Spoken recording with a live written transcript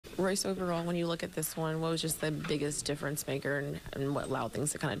Royce, overall, when you look at this one, what was just the biggest difference maker and what allowed things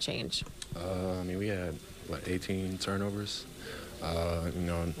to kind of change? I mean, we had, 18 turnovers,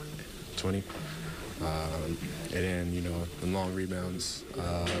 20. And then, the long rebounds,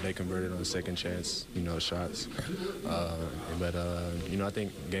 they converted on second chance, shots. But I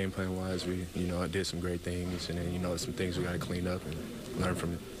think game plan-wise, we, did some great things. And then, some things we got to clean up and learn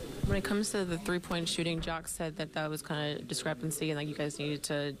from it. When it comes to the three-point shooting, Jock said that was kind of discrepancy and you guys needed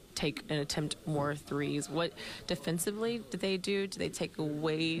to take and attempt more threes. What defensively did they do? Did they take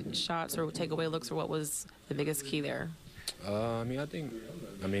away shots or take away looks, or what was the biggest key there? They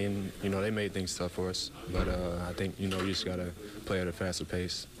made things tough for us, but I think, we just got to play at a faster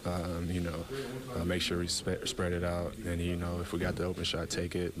pace, make sure we spread it out, and, if we got the open shot,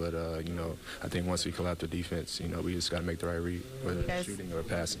 take it, but, I think once we collapse the defense, we just got to make the right read, whether it's shooting or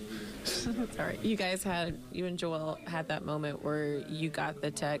passing. All right. You and Joel had that moment where you got the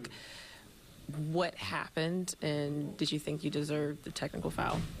tech. What happened, and did you think you deserved the technical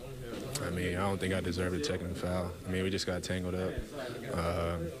foul? I don't think I deserved a technical foul. We just got tangled up.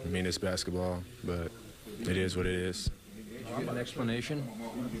 It's basketball, but it is what it is. Did you get an explanation?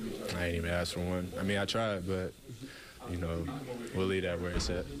 I ain't even asked for one. I tried, but, we'll leave that where it's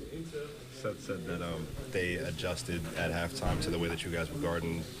at. Seth said that they adjusted at halftime to the way that you guys were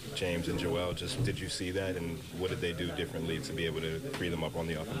guarding James and Joel. Just did you see that, and what did they do differently to be able to free them up on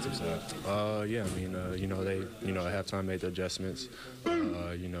the offensive side? They at halftime made the adjustments.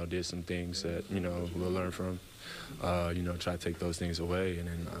 Did some things that we'll learn from. Try to take those things away, and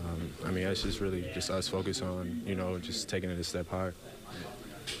then it's just really just us focus on just taking it a step higher.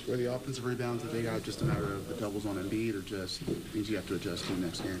 Were the offensive rebounds that they got just a matter of the doubles on Embiid, or just means you have to adjust to the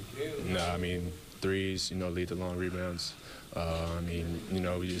next game? No, threes, lead to long rebounds. We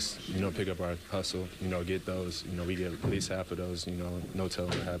just, pick up our hustle, get those. We get at least half of those, no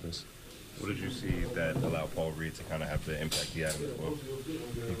telling what happens. What did you see that allowed Paul Reed to kind of have the impact he had in the floor?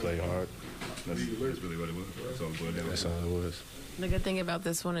 He played hard. That's really what it was. That's all it was. That's all it was. The good thing about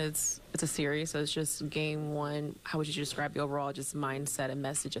this one is it's a series, so it's just game one. How would you describe the overall just mindset and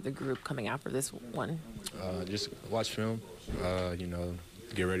message of the group coming after this one? Just watch film,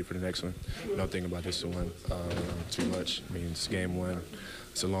 get ready for the next one. Don't think about this one too much. It's game one.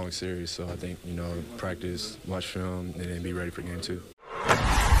 It's a long series, so I think, practice, watch film, and then be ready for game two.